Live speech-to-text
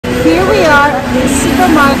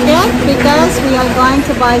market because we are going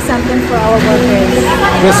to buy something for our workers.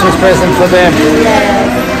 Christmas present for them. Yes.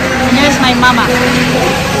 And here's my mama.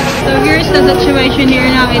 So here's the situation here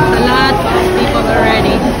now. It's a lot of people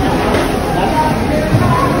already.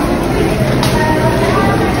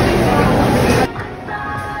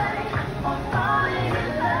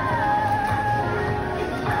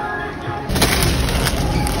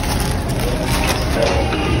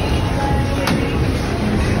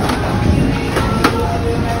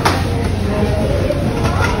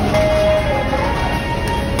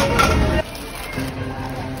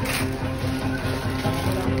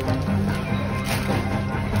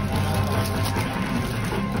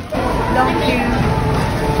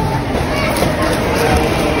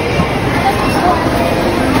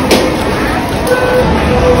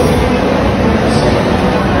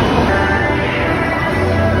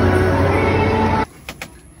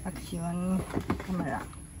 Action camera.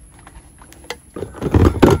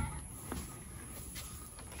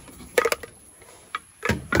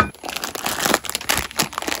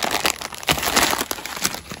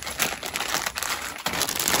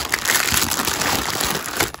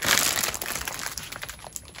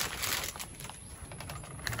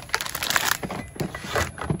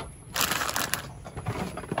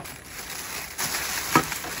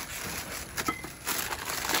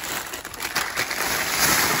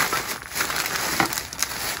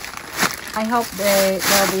 I hope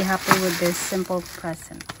they'll be happy with this simple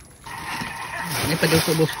present.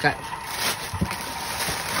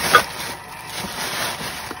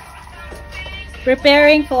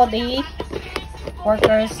 Preparing for the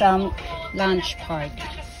workers' lunch party.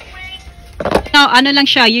 No, ano lang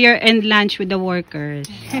siya, year-end lunch with the workers.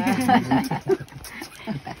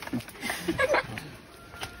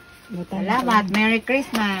 Salamat. Merry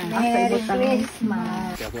Christmas. Merry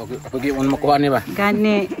Christmas. Pagi mo makuha ni ba?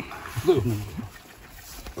 Gani.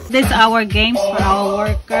 These are our games for our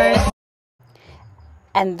workers.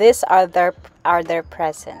 And these are their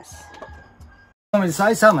presents. Want me to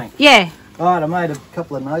say something? Yeah. Alright, I made a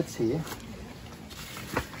couple of notes here.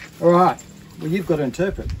 Alright, well you've got to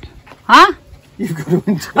interpret. Huh? You've got to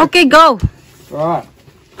interpret. Okay, go. Alright.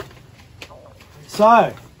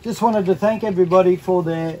 So, just wanted to thank everybody for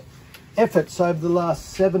their efforts over the last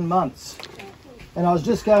 7 months. And I was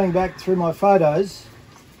just going back through my photos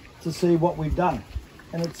to see what we've done.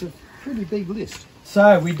 And it's a pretty big list.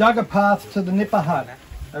 So, we dug a path to the nipper hut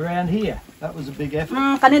around here. That was a big effort.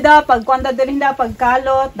 Kanida, pagkwanda din hinda,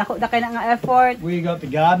 pagkalot, dako kay nga effort. We got the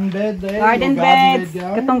garden bed there. Garden beds,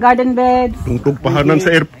 katong garden beds. Tungtong pahanan sa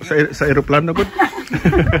aeroplano ko.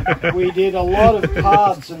 We did a lot of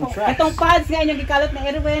paths and tracks. Katong pads nga inyong gikalot na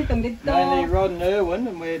Erwin, tong dito. Mainly Rod and Irwin,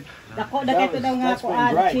 and we're Dako ito daw nga ko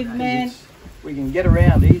achievement. We can get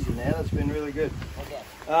around easy now. That's been really good.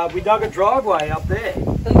 We dug a driveway up there.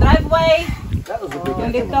 Itong driveway. That was a big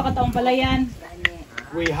Yung dito katong palayan.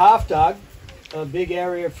 We half dug a big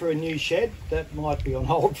area for a new shed. That might be on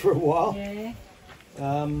hold for a while. Yeah.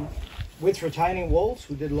 With retaining walls.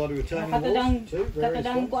 We did a lot of retaining walls too.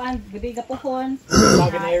 Katadang kuan, gudi ka puhon.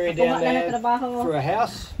 Dug an area down there for a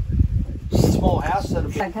house. Small house.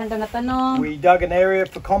 Daghanda na tanong. We dug an area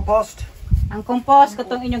for compost. Ang compost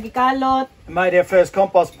katong inyong gikalot. Made our first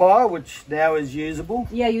compost pile, which now is usable.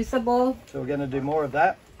 Yeah, usable. So we're going to do more of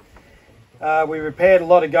that. We repaired a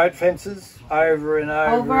lot of goat fences over and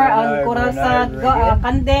over ang kurasa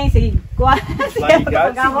kandeng si kuan.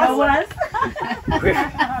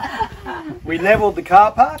 We leveled the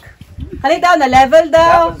car park. Kali daw na level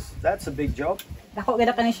daw. That's a big job. Dako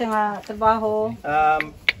gid kani siya nga trabaho.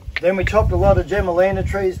 Then we chopped a lot of Gemelina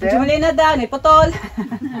trees down. Gemelina daw ni putol.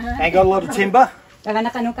 And got a lot of timber. Daga na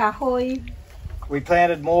kanong kahoy. We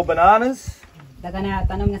planted more bananas. Daga na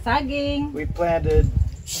tanom nga saging. We planted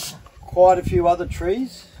quite a few other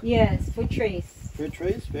trees. Yes, fruit trees. Fruit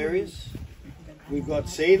trees, berries. We've got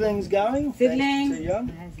seedlings going. Seedlings.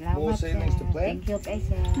 More seedlings to plant. Thank you, guys.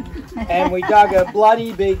 And we dug a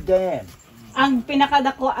bloody big dam. Ang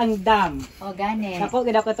pinakadako ang dam. Organic. Dako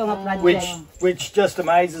gid ako itong project. Which just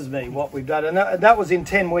amazes me what we've done. And that was in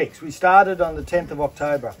 10 weeks. We started on the 10th of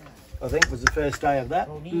October. I think was the first day of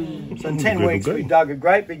that. So in 10 weeks we dug a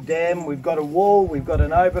great big dam. We've got a wall, we've got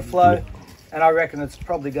an overflow, and I reckon it's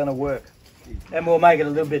probably going to work. And we'll make it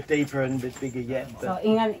a little bit deeper and a bit bigger yet. So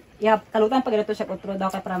ingan, kalutan pag ito siya kontrol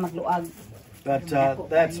daw kay para magluag. But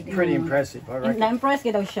that's pretty impressive, I reckon. Na-impress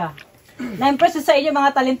gid daw siya. Na-impress sa inyo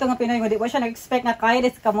mga talento nga Pinoy, hindi ko siya nag-expect na kaya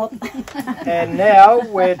des kamot. And now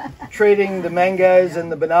we're treating the mangoes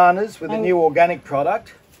and the bananas with a new organic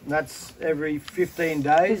product. And that's every 15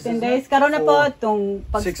 days. 15 days. Karon na po itong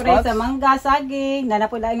pag-spray sa mangga, saging, na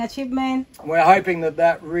po lang achievement. We're hoping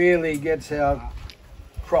that really gets our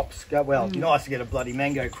crops go well. It'd be nice to get a bloody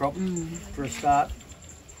mango crop for a start.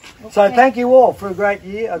 So thank you all for a great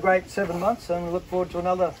year, a great 7 months, and look forward to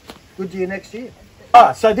another good year next year.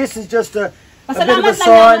 So this is just a bit of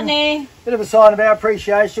a sign of our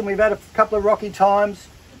appreciation. We've had a couple of rocky times,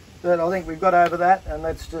 but I think we've got over that, and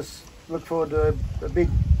let's just look forward to a big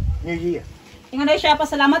new year. Ingon na siya,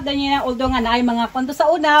 pasalamat daw niya, although nga na ay mga konto sa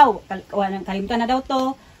unaw, kalimtan na daw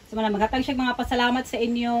to. So maghatag siya mga pasalamat sa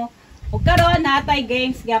inyo. O karon natay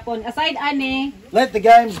games gapon. Aside ani, let the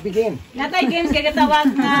games begin. Natay games kay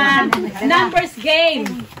gatawag na numbers game.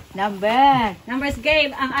 Numbers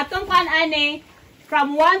game. Ang atong kan ani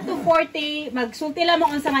from 1 to 40, magsulti lang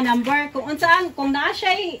mo unsa nga number. Kung unsaan, kung naa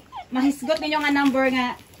siya mahisgot ninyo nga number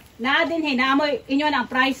nga naa din hey, naa mo inyo na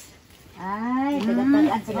ang prize. Ay,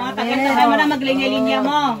 tagatag-an sa number. Tagatag mo na maglinya-linya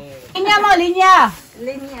mo. Linya.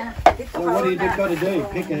 So what do you got to do?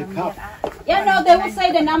 Pick a cup. Yeah, no, they will say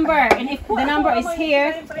the number, and if the number is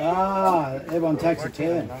here, Everyone takes a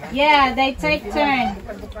turn. Yeah, they take turn.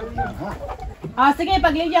 Sige,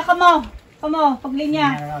 paglinya ka mo.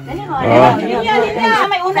 Paglinya. Linya,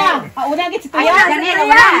 may una. Una git si Kuya.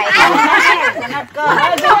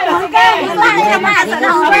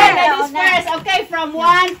 Okay, from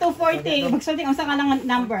 1 to 40. Magsulti unsa ka lang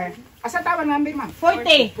number? Asa tawag namin, ma'am?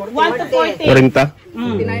 40. 1 to 40. 40.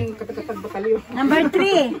 Number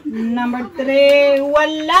 3. Number 3,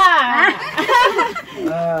 wala.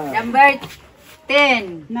 Number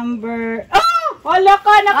 10. Number... Oh! Wala ka!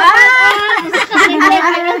 Nakatagaan!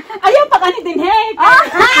 Ayaw pa ka ni din, hey!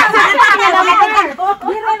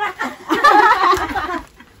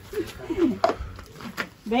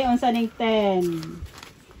 Bay, unsa ning 10?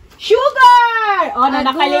 Sugar! Oh, na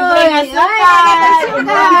nakalibre nga sugar!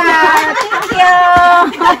 Thank you!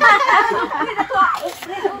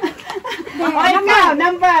 Okay, ikaw,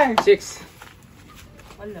 number? 6.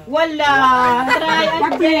 Wala.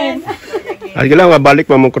 Try again. Ay lang balik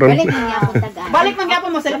mo karon. Balik niya akong tagaan. Balik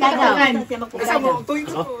magyapon mo sa tagaan. Isa mo, tuwing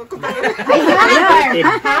ko.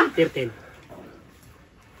 13.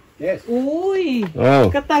 Yes. Uy.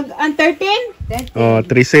 Oh. Katagaan 13? Oh,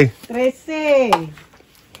 13. 13.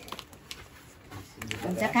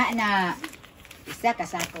 Kung saka na isa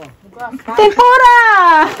kasako. Tempura!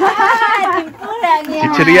 Tempura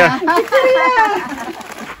niya. Pizzeria.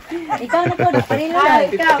 Ikaw na po, parilo.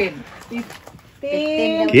 Ikaw. 15.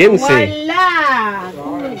 15. Wala.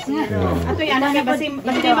 Ato yan, basi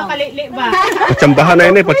makalili ba? Patsambahan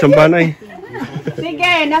na yun patsambahan na eh.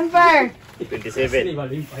 Sige, number. 27.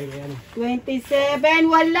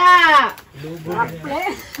 27, wala.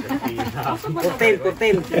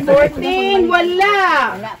 14. 14, wala.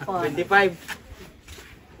 Wala po.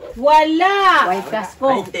 25. Wala. White cast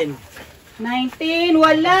po. 19,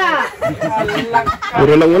 wala.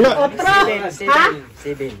 Puro lang wala. Otro. Ha?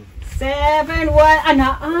 7, wala.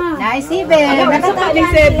 Nice, Ibe. Nakataling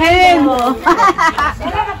 7.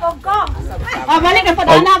 Balik ang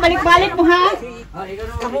padana. Balik mo, ha?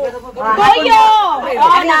 Toyo!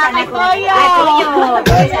 Nakakay Toyo!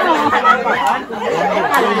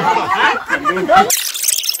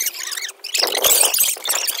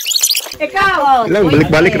 Ikaw! Lang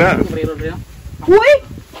balik-balik na. Uy!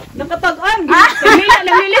 Nakatagan!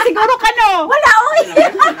 Namili siguro ka, no? Wala, uy!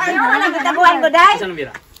 Ano ka nagtatabuhan ko, Day?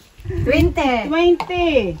 20.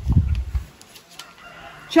 20.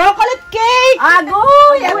 Chocolate cake!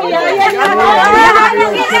 Agoy!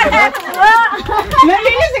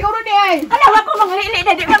 Namili siguro ni ay. Alam ako manglili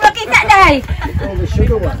na, di ka makita, Day. Oh, the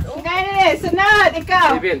sugar one. Kaya sunod,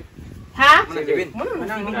 ikaw. Ha?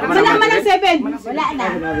 Saan naman ang 7? Wala na.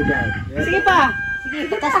 Another go. Sige pa.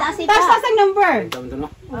 Taas-taas ito. Taas ang number. 18.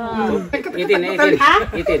 Ha?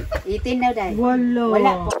 18 na, Day. Walo.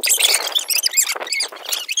 Wala po.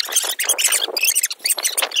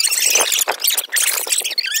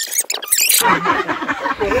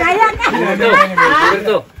 Kaya na.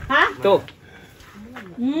 Ha? 2.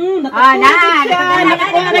 Nakakuha na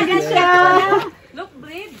agad siya.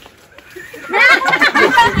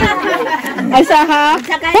 Ay, sa ha?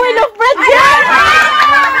 Uy, look, bread yan!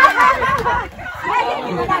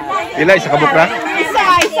 Ila isa ka bukra?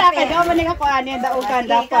 Isa. Kaya mo nga ko ano yung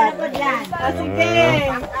daugan dapat. Sige.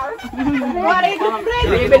 Wari, look,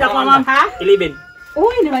 bread. 11 ako, ma'am. Ha? 11.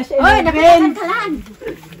 Uy, naman siya. Uy, 11. kalan.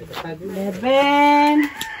 11.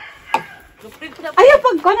 Ayaw,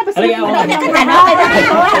 pag ko na ba Alay, ako.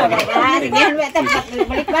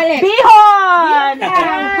 Balik-balik. Bihon!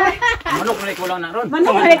 Manok na kulang na ron.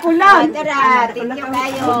 Manok na kulang. Tara, thank you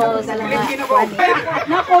kayo. Salamat.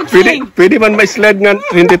 Na coaching. Pwede man may sled nga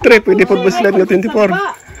 23, pwede po may sled nga 24.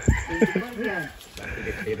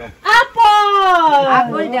 Apple!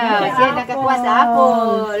 Apple daw. Siya nakakuha sa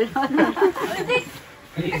apple.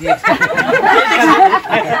 Love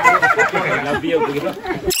you.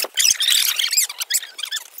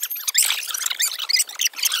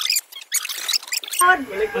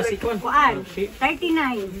 Kuan, 39.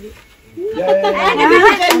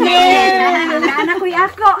 Anak ko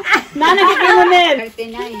ako. Nanagit mo nil.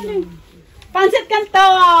 39. Pansit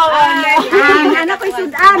Canton. Anak ko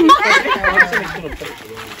sudan.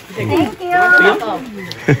 Thank you.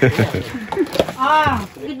 Ah.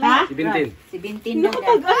 Ha? 17. 17 na.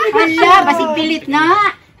 Hala, basig pilit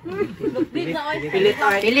na.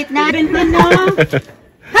 Pilit na. 17 na.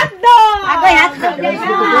 Hotdog! Agoy, hotdog.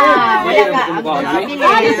 Wala ka.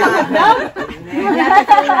 Alis sa hotdog?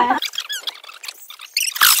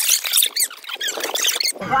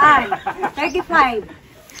 Kuan, 35.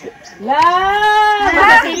 La!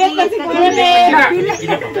 Pilit na siguro ni.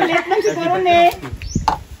 Pilit na siguro ni.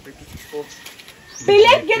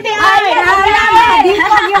 Pilit yun di ay! Di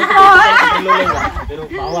ko yung ko. Pero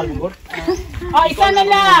bawal mo. Oh, isa na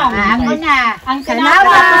lang. Ako na. Ang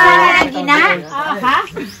Katapusan nga ng gina. Ha?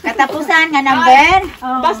 Katapusan nga number.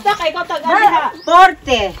 Basta kay ko tag-ano.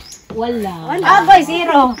 40. Wala. Agoy,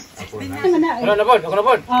 0. Ako na bod, ako na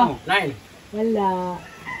bod. Oh. 9. Wala.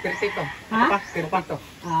 Perfecto. Ha? Perfecto.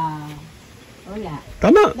 Ah. Wala.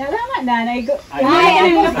 Tama. Nalaman na. Ay,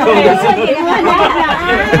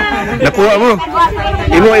 Nakuha mo.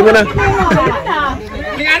 Imo na.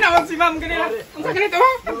 Lingana ko si ma'am kanina. Ang sakit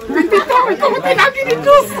oh.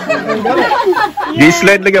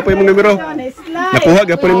 Gi-slide lagi po yung numero. Nakuha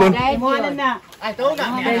gapon mo. Imuhanan na.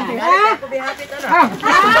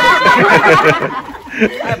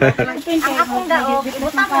 Ang akong daog,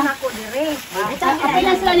 ibutang mo na ko dire.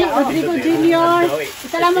 Kapilan sila ni Rodrigo Jr.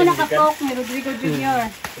 Isa lang mo nakapok ni Rodrigo Jr.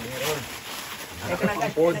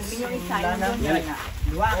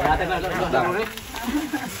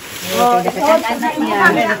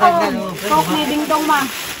 Pok ni Dingdong ma.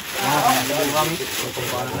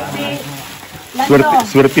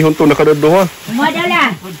 Swertihon to nakaduduha.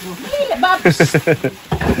 Madala.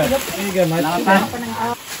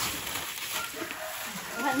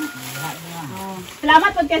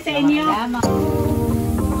 Salamat po kasi sa inyo.